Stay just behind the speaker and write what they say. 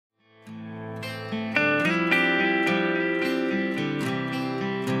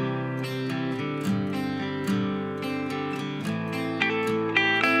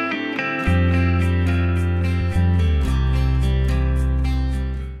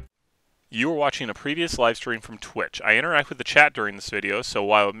You are watching a previous live stream from Twitch. I interact with the chat during this video, so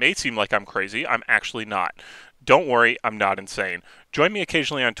while it may seem like I'm crazy, I'm actually not. Don't worry, I'm not insane. Join me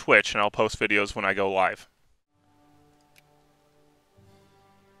occasionally on Twitch, and I'll post videos when I go live.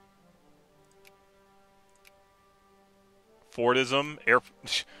 Fordism,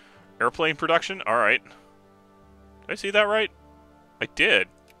 airplane production? Alright. Did I see that right? I did.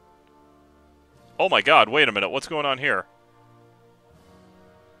 Oh my god, wait a minute, what's going on here?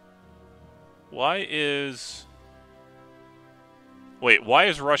 Why is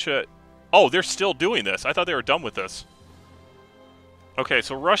Russia... Oh, they're still doing this. I thought they were done with this. Okay,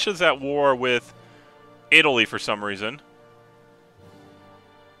 so Russia's at war with Italy for some reason.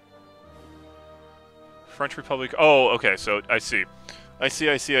 French Republic... Oh, okay, so I see. I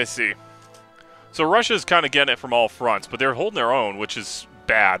see. So Russia's kind of getting it from all fronts, but they're holding their own, which is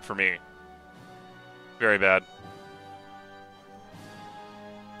bad for me. Very bad.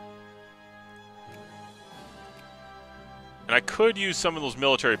 And I could use some of those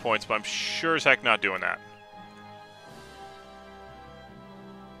military points, but I'm sure as heck not doing that.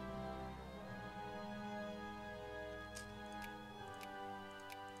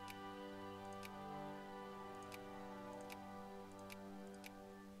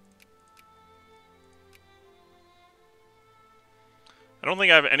 I don't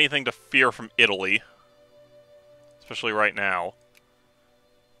think I have anything to fear from Italy. Especially right now.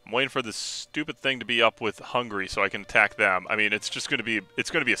 I'm waiting for this stupid thing to be up with Hungary so I can attack them. I mean, it's just going to be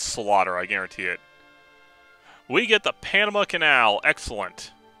a slaughter, I guarantee it. We get the Panama Canal.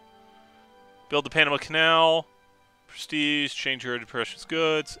 Excellent. Build the Panama Canal. Prestige, change your precious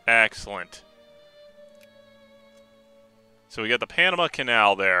goods. Excellent. So we got the Panama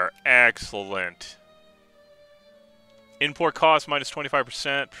Canal there. Excellent. Import cost minus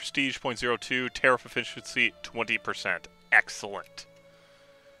 25%, prestige 0.02, tariff efficiency 20%. Excellent.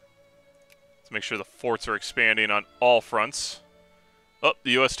 Let's make sure the forts are expanding on all fronts. Oh,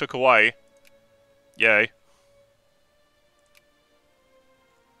 the U.S. took Hawaii. Yay.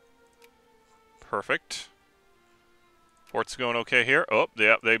 Perfect. Forts going okay here. Oh,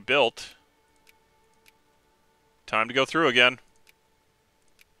 yeah, they built. Time to go through again.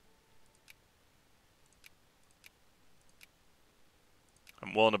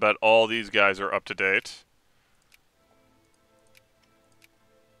 I'm willing to bet all these guys are up to date.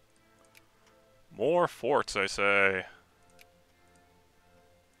 More forts, I say.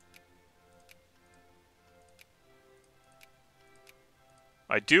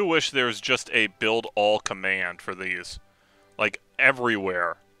 I do wish there was just a build all command for these. Like,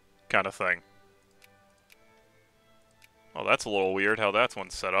 everywhere kind of thing. Well, that's a little weird how that's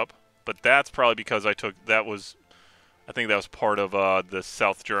one set up. But that's probably because I think that was part of the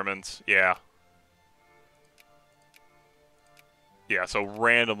South Germans. Yeah. Yeah, so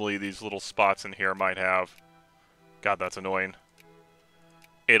randomly these little spots in here might have... God, that's annoying.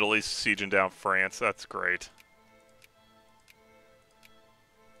 Italy's sieging down France. That's great.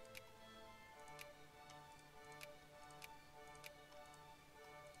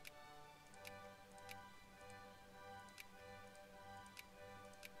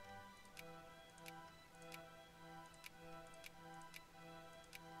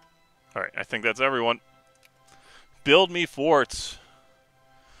 Alright, I think that's everyone. Build me forts.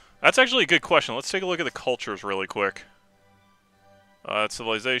 That's actually a good question. Let's take a look at the cultures really quick.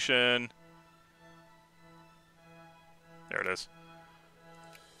 Civilization. There it is.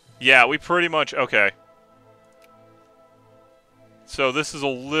 Yeah, we pretty much... Okay. So this is a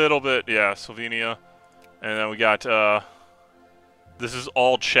little bit... Yeah, Slovenia. And then we got... this is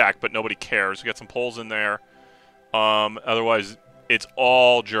all Czech, but nobody cares. We got some Poles in there. Otherwise, it's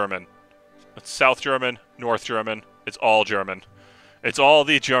all German. It's South German, North German. It's all German. It's all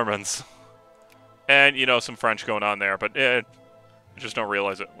the Germans. And, you know, some French going on there, but I just don't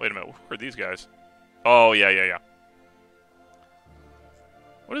realize it. Wait a minute, who are these guys? Oh, yeah.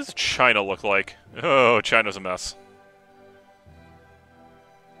 What does China look like? Oh, China's a mess.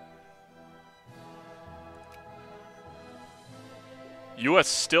 U.S.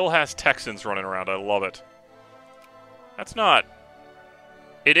 still has Texans running around. I love it. That's not...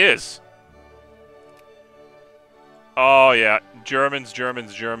 It is. Oh yeah, Germans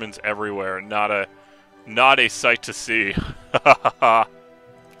everywhere. Not a sight to see.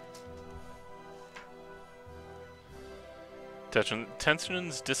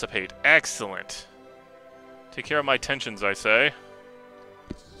 Tensions dissipate. Excellent. Take care of my tensions, I say.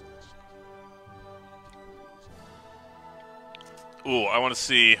 Ooh, I want to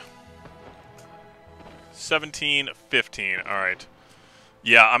see 17, 15. All right.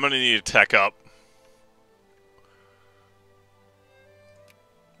 Yeah, I'm going to need to tech up.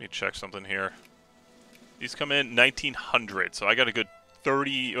 Let me check something here. These come in 1900, so I got a good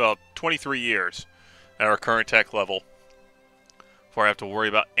 23 years at our current tech level before I have to worry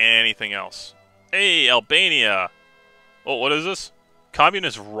about anything else. Hey, Albania! Oh, what is this?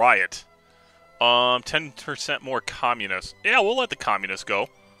 Communist riot. 10% more communists. Yeah, we'll let the communists go.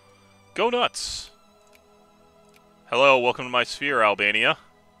 Go nuts. Hello, welcome to my sphere, Albania.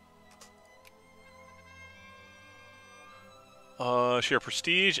 Share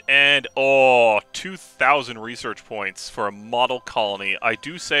prestige, and, 2,000 research points for a model colony. I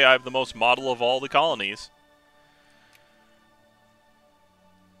do say I have the most model of all the colonies.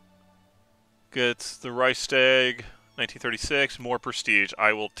 Gets the Reichstag, 1936, more prestige.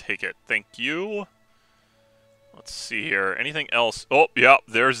 I will take it. Thank you. Let's see here. Anything else? Oh, yeah,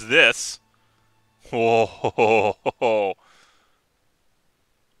 there's this. Whoa.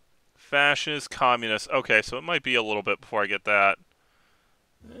 Fascist, communist. Okay, so it might be a little bit before I get that.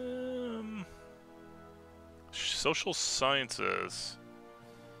 Social sciences.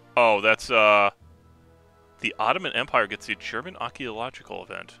 Oh, that's, the Ottoman Empire gets the German archaeological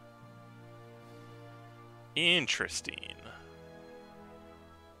event. Interesting.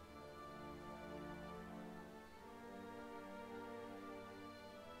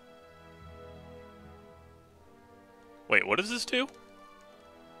 Wait, what does this do?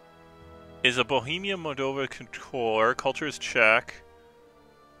 Is a Bohemia Moldova controller. Culture is Czech.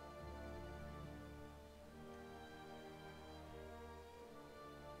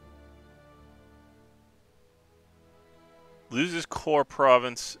 Loses core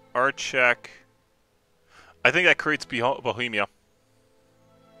province. Are Czech. I think that creates Bohemia.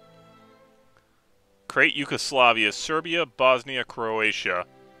 Create Yugoslavia. Serbia, Bosnia, Croatia.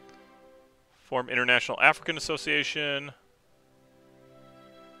 Form International African Association.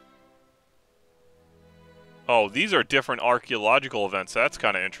 Oh, these are different archaeological events. That's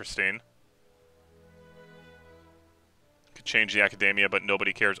kind of interesting. Could change the academia, but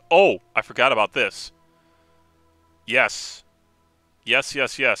nobody cares. Oh, I forgot about this. Yes.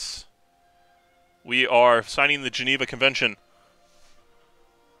 Yes. We are signing the Geneva Convention.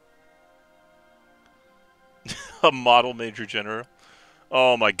 A model major general.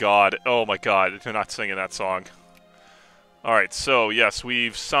 Oh my god. They're not singing that song. Alright, so yes,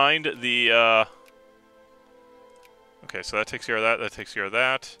 we've signed the, okay, so that takes care of that. That takes care of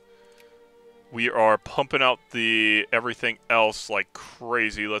that. We are pumping out the everything else like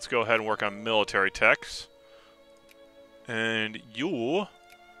crazy. Let's go ahead and work on military techs. And you...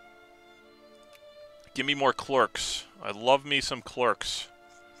 give me more clerks. I love me some clerks.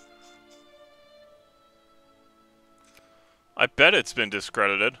 I bet it's been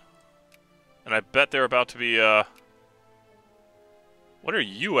discredited. And I bet they're about to be, What are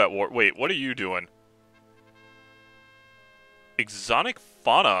you at war? Wait, what are you doing? Exotic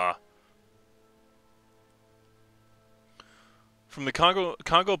fauna. From the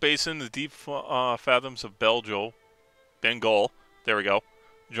Congo Basin, the deep fathoms of Bengal. There we go.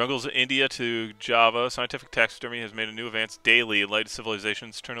 Jungles of India to Java. Scientific taxidermy has made a new advance daily. Enlightened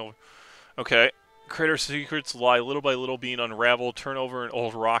civilizations turn over. Okay. Crater secrets lie little by little being unraveled. Turn over an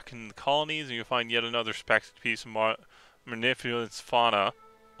old rock in the colonies, and you'll find yet another spectacular piece of manipulative fauna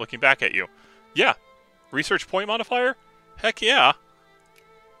looking back at you. Yeah. Research point modifier? Heck yeah.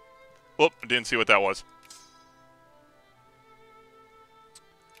 Whoop, didn't see what that was.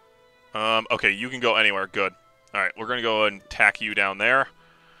 Okay, you can go anywhere. Good. Alright, we're gonna go and tack you down there.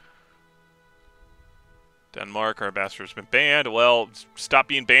 Denmark, our ambassador's been banned. Well, stop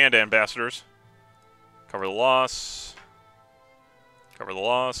being banned, ambassadors. Cover the loss. Cover the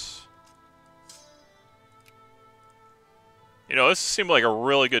loss. You know, this seemed like a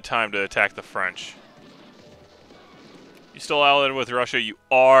really good time to attack the French. You still allied with Russia? You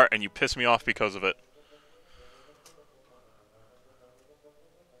are, and you piss me off because of it.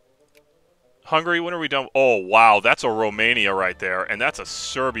 Hungary, when are we done? Oh, wow, that's a Romania right there, and that's a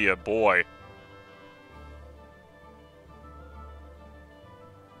Serbia, boy.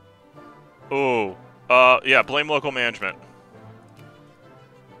 Ooh. Yeah, blame local management.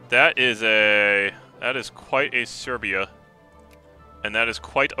 That is quite a Serbia. And that is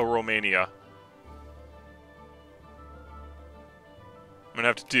quite a Romania. I'm gonna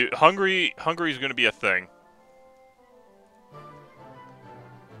have to do... Hungary's gonna be a thing.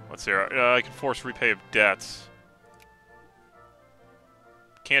 Let's see. I can force repay of debts.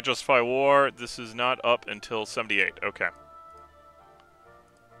 Can't justify war. This is not up until 78. Okay.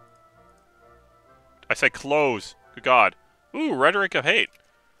 I said close. Good God. Ooh, rhetoric of hate.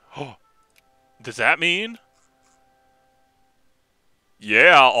 Oh, does that mean?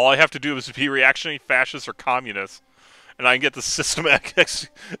 Yeah, all I have to do is be reactionary, fascist, or communist, and I can get the systematic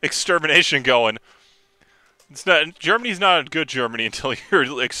extermination going. It's not Germany's not a good Germany until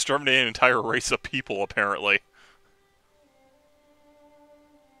you're exterminating an entire race of people, apparently.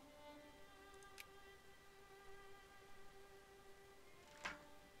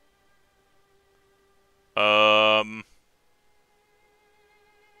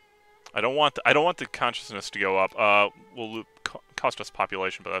 I don't want the consciousness to go up. Will cost us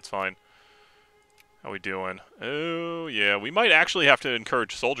population, but that's fine. How we doing? Oh yeah, we might actually have to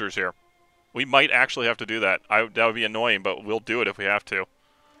encourage soldiers here. We might actually have to do that. That would be annoying, but we'll do it if we have to.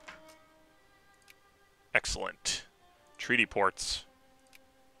 Excellent. Treaty ports.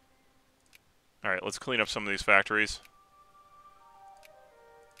 All right, let's clean up some of these factories.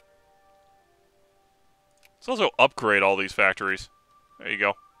 Let's also upgrade all these factories. There you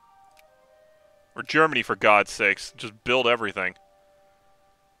go. Or Germany, for God's sakes. Just build everything.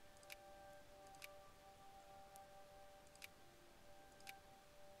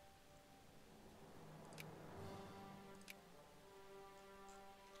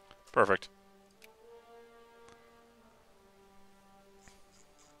 Perfect.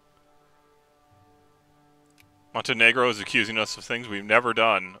 Montenegro is accusing us of things we've never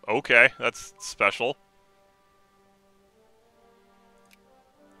done. Okay, that's special.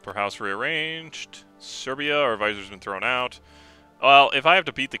 Per house rearranged. Serbia, our advisor's been thrown out. Well, if I have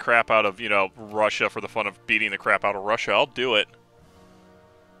to beat the crap out of, you know, Russia for the fun of beating the crap out of Russia, I'll do it.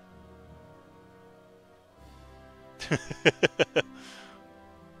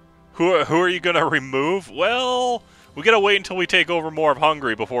 Who are you gonna remove? Well, we gotta wait until we take over more of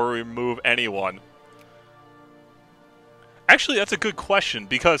Hungary before we remove anyone. Actually, that's a good question,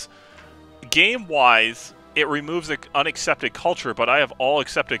 because game-wise, it removes an unaccepted culture, but I have all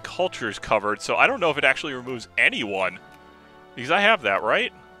accepted cultures covered, so I don't know if it actually removes anyone. Because I have that,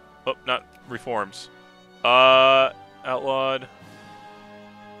 right? Oh, not reforms. Outlawed.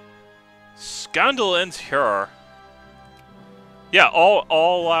 Scandal ends here. Yeah,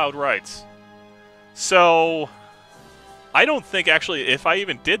 all allowed rights. So, I don't think, actually, if I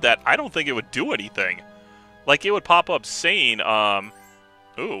even did that, I don't think it would do anything. Like, it would pop up saying, ooh,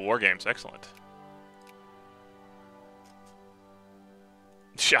 war games, excellent.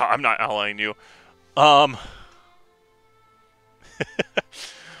 Yeah, I'm not allying you. Yeah,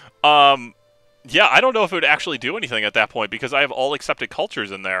 I don't know if it would actually do anything at that point, because I have all accepted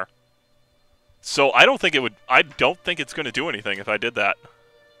cultures in there. So I don't think it would, I don't think it's going to do anything if I did that.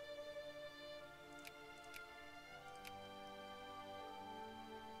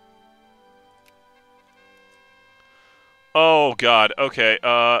 Oh, God. Okay,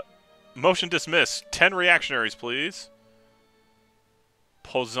 motion dismissed. 10 reactionaries, please.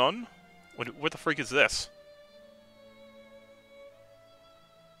 Pozon? What the freak is this?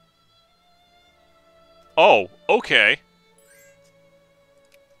 Oh, okay.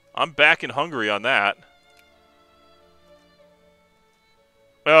 I'm back in Hungary on that.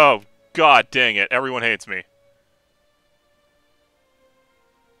 Oh, God dang it. Everyone hates me.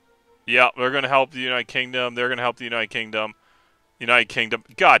 Yeah, they're going to help the United Kingdom. They're going to help the United Kingdom. United Kingdom.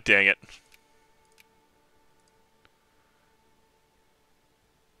 God dang it.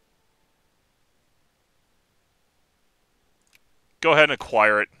 Go ahead and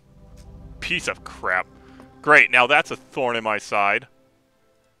acquire it. Piece of crap. Great, now that's a thorn in my side.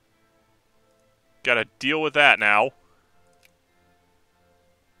 Gotta deal with that now.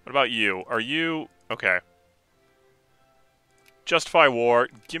 What about you? Are you... Okay. Justify war.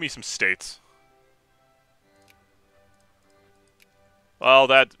 Give me some states. Well,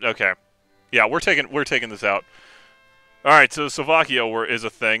 that... Okay. Yeah, we're taking this out. Alright, so Slovakia is a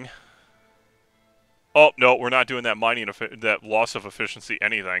thing. Oh, no, we're not doing that mining... that loss of efficiency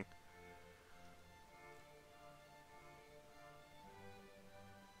anything.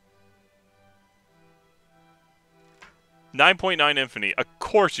 .9 infinity. Of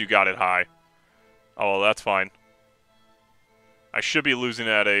course you got it high. Oh, well, that's fine. I should be losing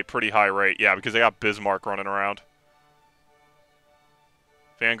at a pretty high rate. Yeah, because I got Bismarck running around.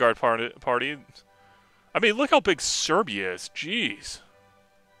 Vanguard party. I mean, look how big Serbia is. Jeez.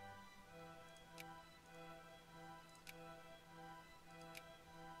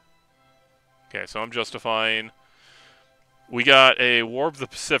 Okay, so I'm justifying. We got a War of the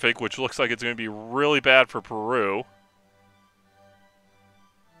Pacific, which looks like it's going to be really bad for Peru.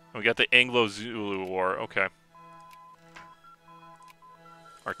 We got the Anglo-Zulu War. Okay.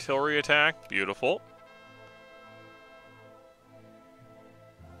 Artillery attack. Beautiful.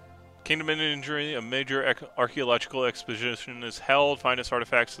 Kingdom in injury, a major archaeological exposition is held. Finest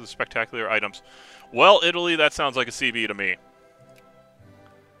artifacts of the spectacular items. Well, Italy, that sounds like a CB to me.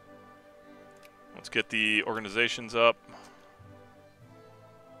 Let's get the organizations up.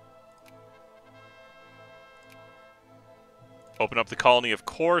 Open up the colony, of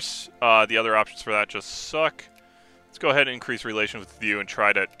course. The other options for that just suck. Let's go ahead and increase relations with you and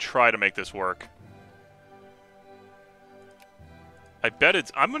try to make this work. I bet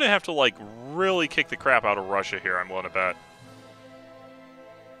it's... I'm going to have to, like, really kick the crap out of Russia here, I'm willing to bet.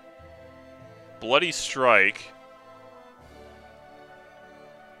 Bloody Strike.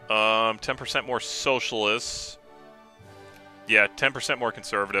 10% more socialists. Yeah, 10% more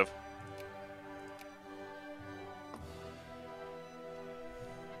conservative.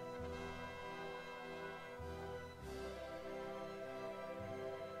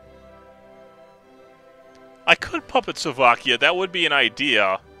 I could puppet Slovakia. That would be an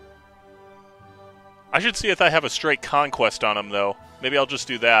idea. I should see if I have a straight conquest on them, though. Maybe I'll just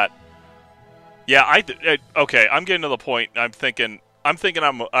do that. Yeah, okay. I'm getting to the point.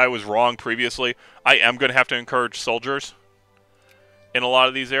 I was wrong previously. I am going to have to encourage soldiers in a lot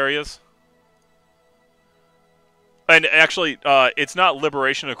of these areas. And actually, it's not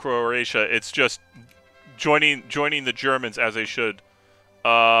liberation of Croatia. It's just joining the Germans as they should.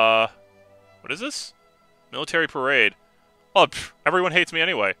 What is this? Military parade. Oh, everyone hates me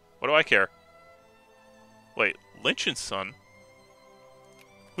anyway. What do I care? Wait, Lynch and Son?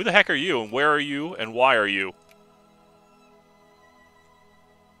 Who the heck are you, and where are you, and why are you?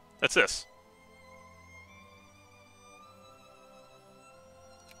 That's this.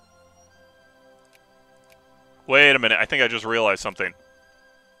 Wait a minute, I think I just realized something.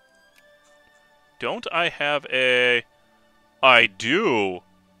 Don't I have a... I do!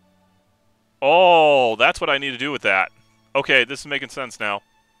 Oh, that's what I need to do with that. Okay, this is making sense now.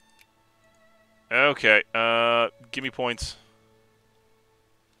 Okay, give me points.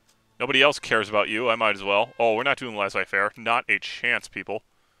 Nobody else cares about you, I might as well. Oh, we're not doing laissez-faire. Not a chance, people.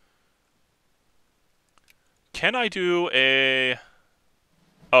 Can I do a...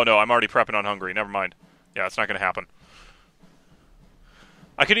 Oh, no, I'm already prepping on Hungary. Never mind. Yeah, it's not going to happen.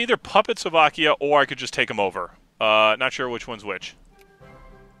 I could either puppet Slovakia, or I could just take them over. Not sure which one's which.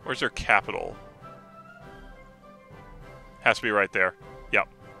 Where's their capital? Has to be right there. Yep.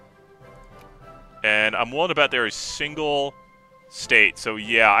 And I'm willing to bet they're a single state. So,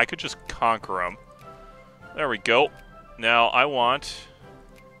 yeah, I could just conquer them. There we go. Now, I want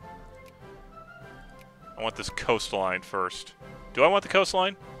this coastline first. Do I want the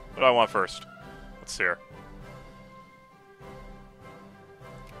coastline? What do I want first? Let's see here.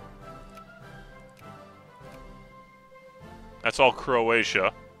 That's all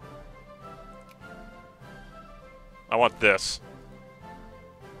Croatia. I want this.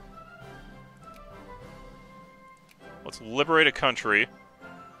 Let's liberate a country.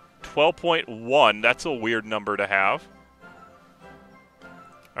 12.1. That's a weird number to have.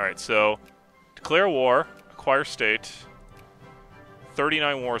 Alright, so declare war, acquire state,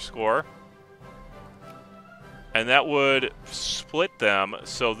 39 war score. And that would split them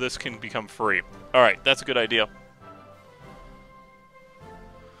so this can become free. Alright, that's a good idea.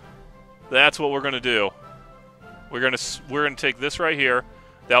 That's what we're going to do. We're gonna take this right here.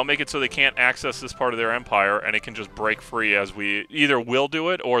 That'll make it so they can't access this part of their empire, and it can just break free as we either will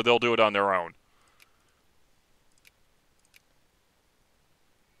do it or they'll do it on their own.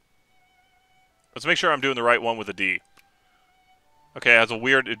 Let's make sure I'm doing the right one with a D. Okay, it has a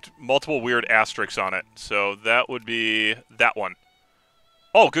multiple weird asterisks on it, so that would be that one.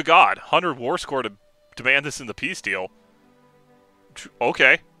 Oh, good God! 100 war score to demand this in the peace deal.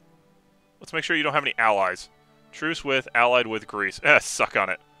 Okay. Let's make sure you don't have any allies. Truce with, allied with Greece. Suck on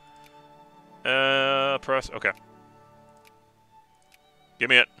it. Press, okay. Give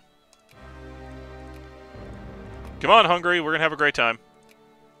me it. Come on, Hungary, we're gonna have a great time.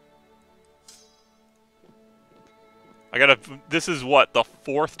 This is what, the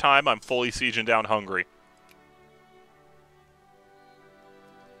 4th time I'm fully sieging down Hungary.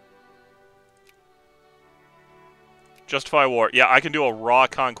 Justify war. Yeah, I can do a raw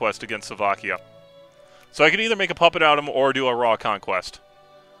conquest against Slovakia. So I can either make a puppet out of them or do a raw conquest.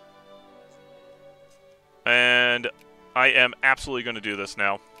 And I am absolutely going to do this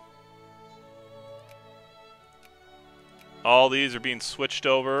now. All these are being switched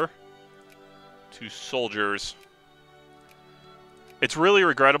over to soldiers. It's really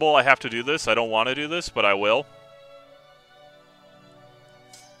regrettable I have to do this. I don't want to do this, but I will.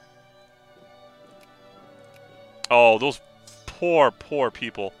 Oh, those poor, poor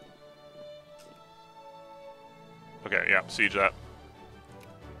people. Okay, yeah, siege that.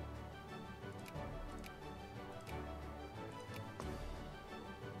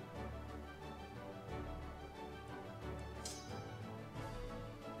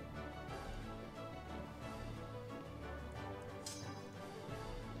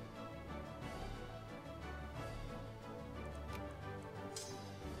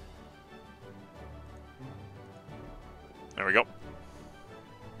 There we go.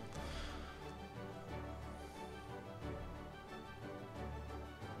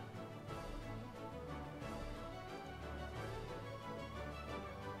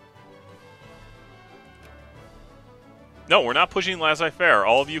 No, we're not pushing laissez-faire.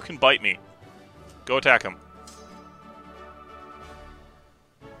 All of you can bite me. Go attack him.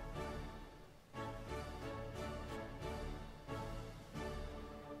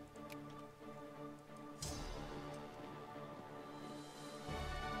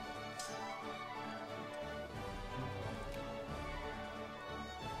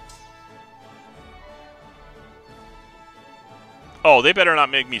 Oh, they better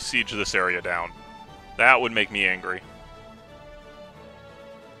not make me siege this area down. That would make me angry.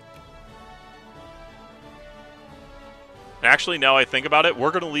 Actually, now I think about it,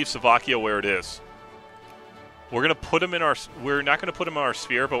 we're going to leave Slovakia where it is. We're going to put him in our... We're not going to put him in our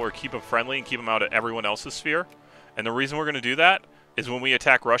sphere, but we're keep him friendly and keep him out of everyone else's sphere. And the reason we're going to do that is when we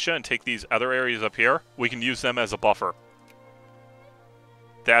attack Russia and take these other areas up here, we can use them as a buffer.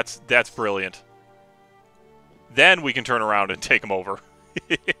 That's brilliant. Then we can turn around and take them over.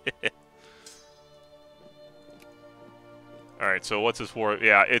 Alright, so what's this war?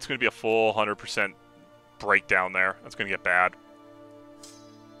 Yeah, it's going to be a full 100% breakdown there. That's going to get bad.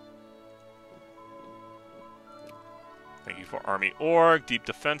 Thank you for Army Org. Deep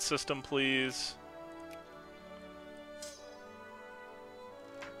defense system, please.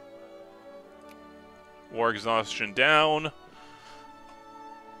 War exhaustion down.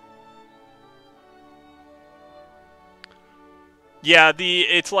 Yeah,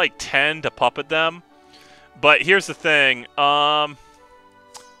 it's like 10 to puppet them. But here's the thing.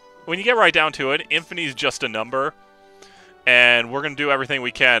 When you get right down to it, infamy is just a number. And we're going to do everything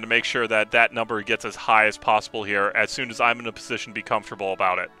we can to make sure that that number gets as high as possible here as soon as I'm in a position to be comfortable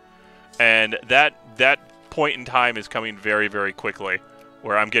about it. And that point in time is coming very, very quickly,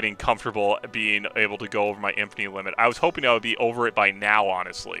 where I'm getting comfortable being able to go over my infamy limit. I was hoping I would be over it by now,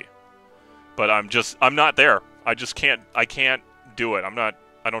 honestly. But I'm not there. I can't do it.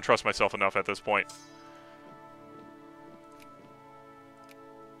 I don't trust myself enough at this point.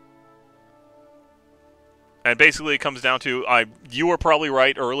 And basically it comes down to, you were probably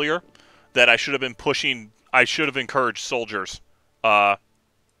right earlier that I should have been pushing, I should have encouraged soldiers at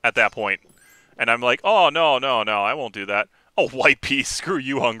that point. And I'm like, oh, no, I won't do that. Oh, white peace, screw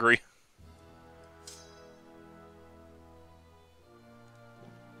you, Hungary.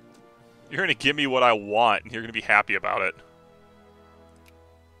 You're going to give me what I want, and you're going to be happy about it.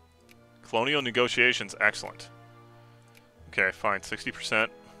 Colonial negotiations, excellent. Okay, fine, 60%.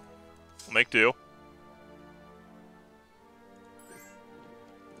 We'll make do.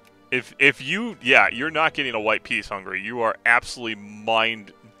 If you, yeah, you're not getting a white peace, Hungary. You are absolutely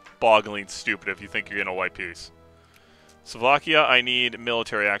mind-boggling stupid if you think you're getting a white peace. Slovakia, I need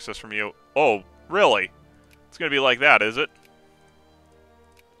military access from you. Oh, really? It's going to be like that, is it?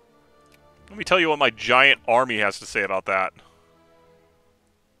 Let me tell you what my giant army has to say about that.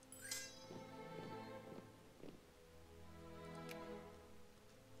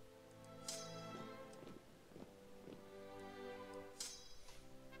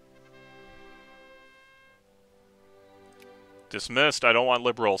 Dismissed. I don't want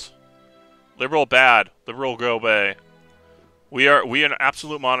liberals. Liberal bad. Liberal go away. We are an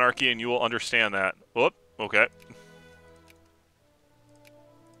absolute monarchy, and you will understand that. Whoop. Okay.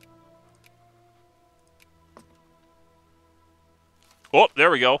 Oh,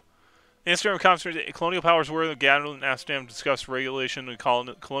 there we go. Instagram conference. Colonial powers were gathered in Amsterdam to discuss regulation and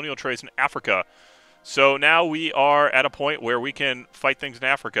colonial trades in Africa. So now we are at a point where we can fight things in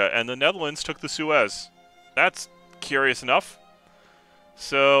Africa, and the Netherlands took the Suez. That's curious enough.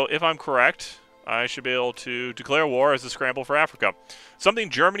 So, if I'm correct, I should be able to declare war as a scramble for Africa.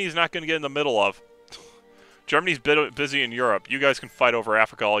 Something Germany's not going to get in the middle of. Germany's busy in Europe. You guys can fight over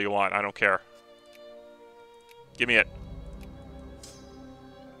Africa all you want. I don't care. Give me it.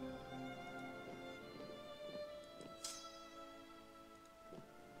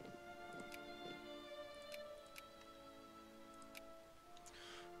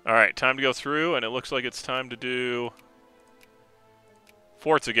 Alright, time to go through, and it looks like it's time to do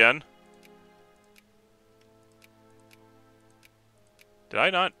forts again. Did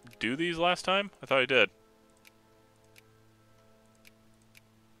I not do these last time? I thought I did.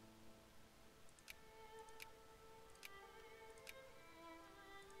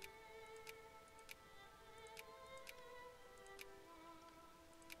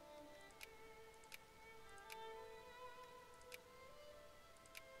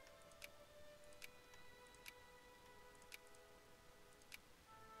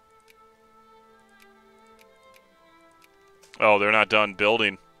 Oh, they're not done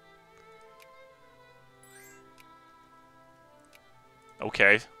building.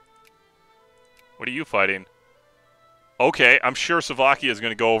 Okay. What are you fighting? Okay, I'm sure Slovakia is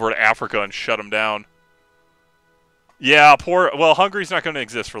going to go over to Africa and shut them down. Yeah, poor... Well, Hungary's not going to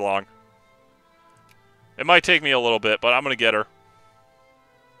exist for long. It might take me a little bit, but I'm going to get her.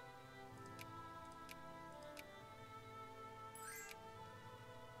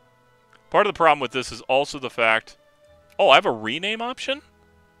 Part of the problem with this is also the fact... Oh, I have a rename option?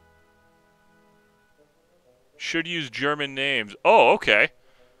 Should use German names. Oh, okay.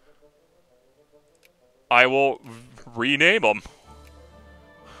 I will rename them.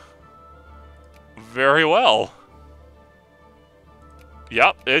 Very well.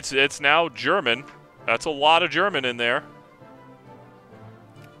 Yep, it's now German. That's a lot of German in there.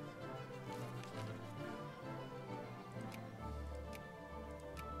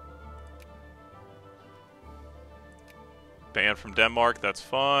 Banned from Denmark, that's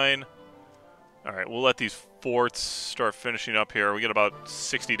fine. Alright, we'll let these forts start finishing up here. We get about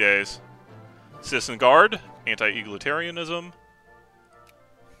 60 days. Citizen Guard, anti-egalitarianism.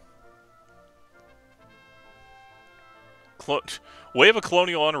 Wave of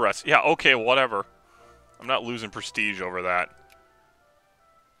colonial unrest. Yeah, okay, whatever. I'm not losing prestige over that.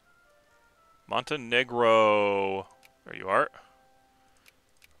 Montenegro. There you are.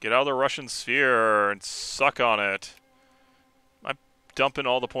 Get out of the Russian sphere and suck on it. I'm dumping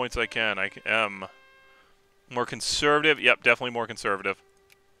all the points I can. I am. More conservative? Yep, definitely more conservative.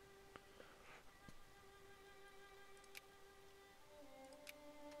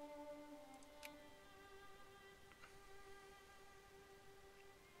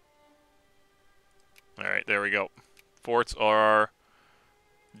 Alright, there we go. Forts are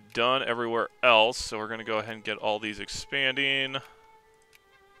done everywhere else, so we're going to go ahead and get all these expanding.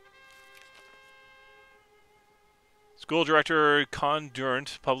 School director Con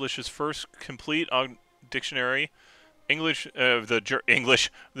Durant published his first complete dictionary, the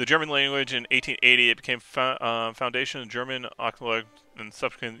German language in 1880. It became foundation of German in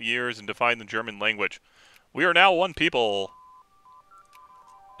subsequent years and defined the German language. We are now one people.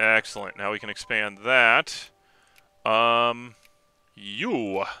 Excellent. Now we can expand that.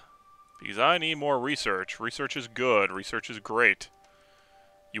 You. Because I need more research. Research is good. Research is great.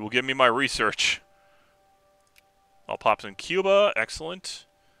 You will give me my research. All pops in Cuba. Excellent.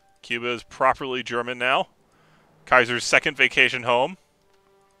 Cuba is properly German now. Kaiser's second vacation home.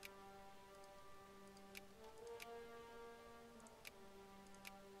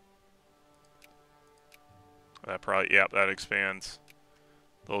 That probably, yeah, that expands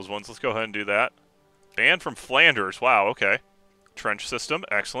those ones. Let's go ahead and do that. Banned from Flanders. Wow, okay. Trench system.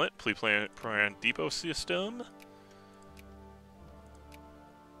 Excellent. Plan depot system.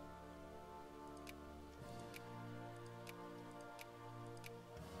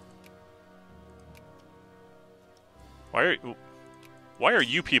 Why are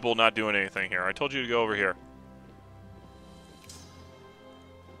you people not doing anything here? I told you to go over here.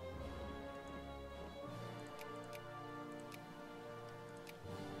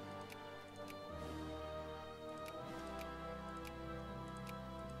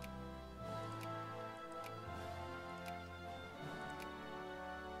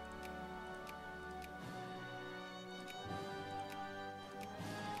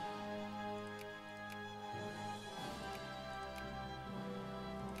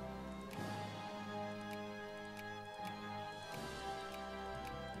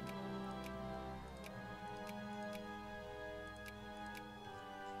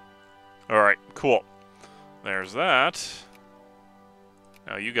 Alright, cool. There's that.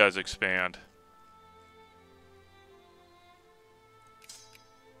 Now you guys expand.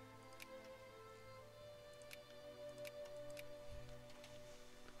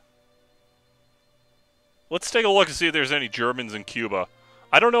 Let's take a look and see if there's any Germans in Cuba.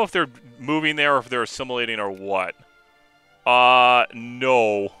 I don't know if they're moving there or if they're assimilating or what.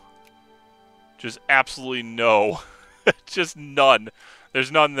 No. Just absolutely no. Just none. There's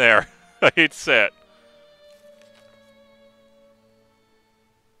none there. I hate to say it.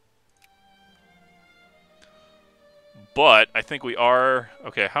 But I think we are...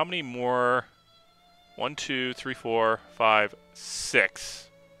 Okay, how many more? 1, 2, 3, 4, 5, 6.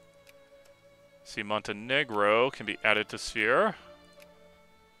 See, Montenegro can be added to Sphere.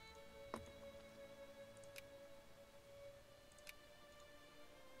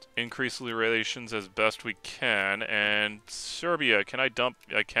 Increase the relations as best we can. And Serbia, can I dump?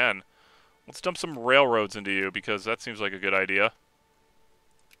 I can. Let's dump some railroads into you because that seems like a good idea.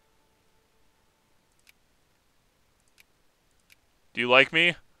 Do you like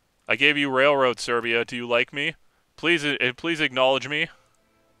me? I gave you railroad, Serbia. Do you like me? please acknowledge me.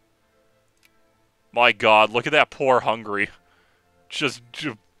 My God, look at that poor Hungary. Just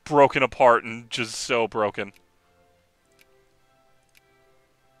broken apart and just so broken.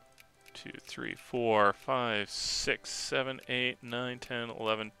 2, 3, 4, 5, 6, 7, 8, 9, 10,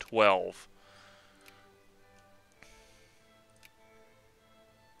 11, 12.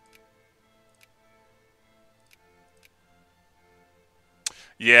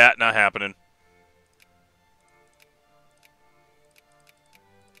 Yeah, not happening.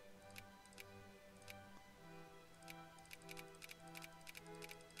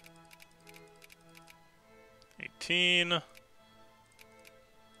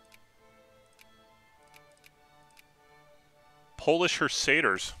 Polish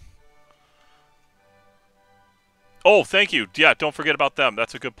Crusaders. Oh, thank you. Yeah, don't forget about them.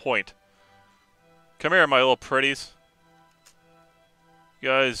 That's a good point. Come here, my little pretties. You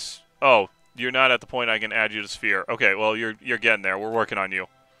guys... Oh, you're not at the point I can add you to Sphere. Okay, well, you're getting there. We're working on you.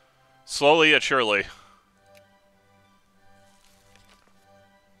 Slowly yet surely.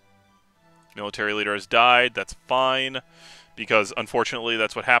 Military leader has died. That's fine. Because, unfortunately,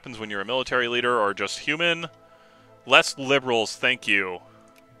 that's what happens when you're a military leader or just human. Less liberals, thank you.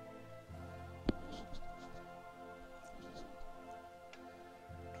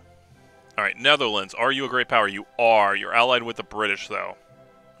 Alright, Netherlands. Are you a great power? You are. You're allied with the British, though.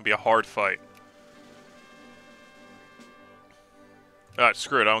 It'll be a hard fight. Alright,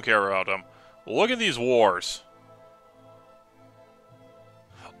 screw it. I don't care about them. Look at these wars.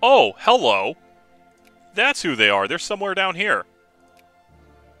 Oh, hello. That's who they are. They're somewhere down here.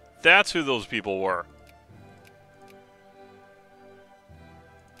 That's who those people were.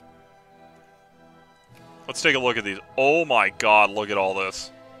 Let's take a look at these. Oh my God, look at all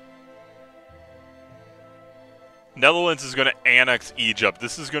this. Netherlands is going to annex Egypt.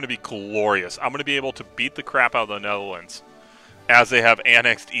 This is going to be glorious. I'm going to be able to beat the crap out of the Netherlands as they have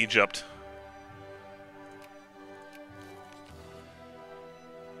annexed Egypt.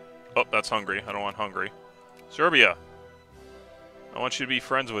 Oh, that's Hungary. I don't want Hungary. Serbia. I want you to be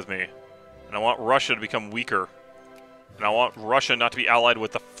friends with me. And I want Russia to become weaker. And I want Russia not to be allied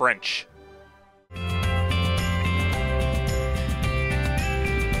with the French.